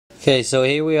Okay, so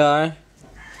here we are.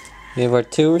 We have our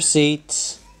 2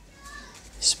 receipts.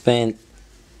 Spent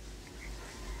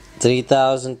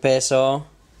 3,000 peso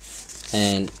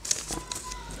and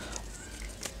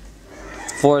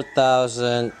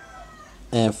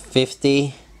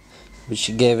 4,050, which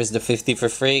she gave us the 50 for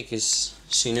free because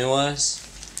she knew us.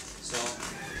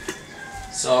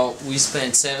 So we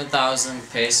spent 7,000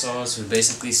 pesos. We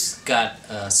basically got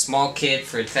a small kit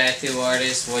for tattoo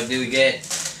artists. What do we get?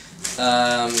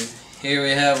 Here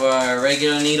we have our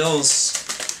regular needles,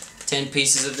 10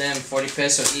 pieces of them, 40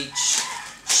 peso each.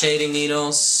 Shading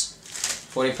needles,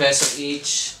 40 peso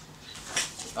each.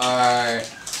 Our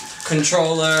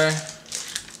controller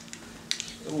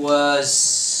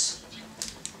was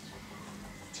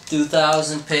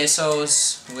 2,000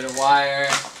 pesos with a wire.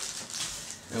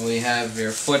 And we have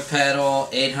your foot pedal,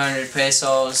 800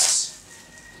 pesos.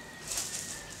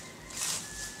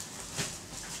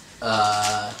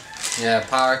 Yeah,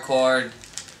 power cord,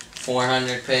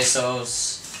 400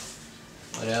 pesos.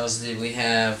 What else did we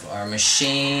have? Our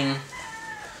machine,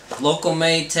 local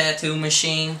made tattoo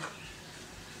machine.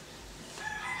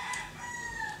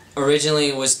 Originally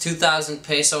it was 2,000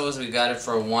 pesos. We got it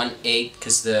for 1,800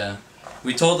 because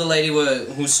we told the lady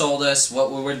who sold us what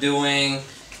we were doing,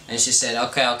 and she said,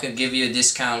 okay, I could give you a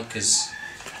discount because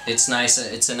it's nice.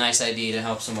 It's a nice idea to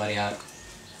help somebody out.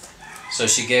 So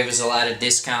she gave us a lot of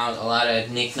discount, a lot of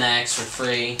knickknacks for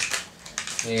free.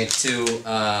 We had 2,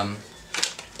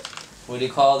 what do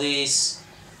you call these?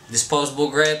 Disposable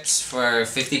grips for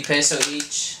 50 peso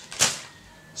each.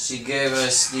 She gave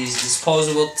us these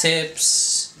disposable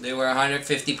tips. They were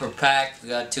 150 per pack. We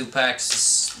got 2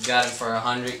 packs, got them for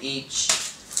 100 each.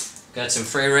 Got some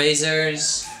free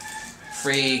razors,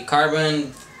 free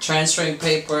carbon transferring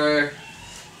paper,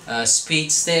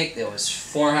 speed stick that was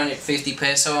 450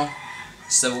 peso.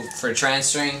 So for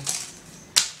transferring.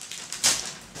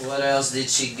 What else did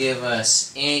she give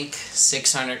us? Ink,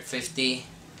 650.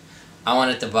 I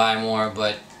wanted to buy more,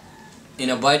 but in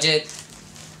a budget,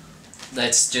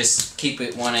 let's just keep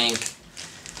it 1 ink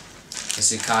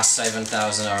because it costs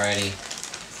 7,000 already.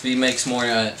 If he makes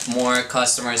more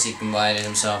customers, he can buy it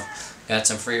himself. Got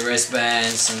some free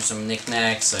wristbands, some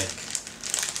knickknacks like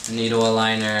needle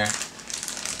aligner,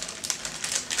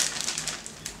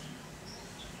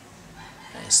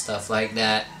 and stuff like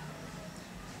that.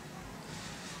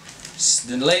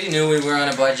 The lady knew we were on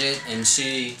a budget, and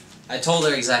I told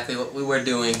her exactly what we were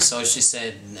doing, so she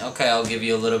said, okay, I'll give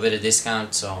you a little bit of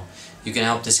discount so you can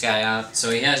help this guy out. So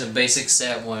he has a basic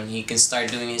set when he can start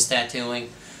doing his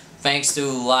tattooing. Thanks to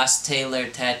Lost Taylor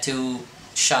Tattoo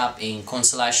Shop in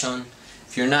Consolacion.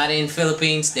 If you're not in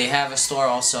Philippines, they have a store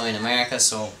also in America,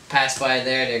 so pass by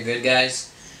there, they're good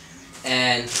guys.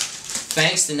 And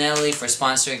thanks to Nelly for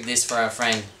sponsoring this for our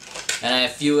friend. And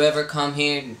if you ever come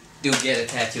here, do get a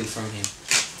tattoo from him.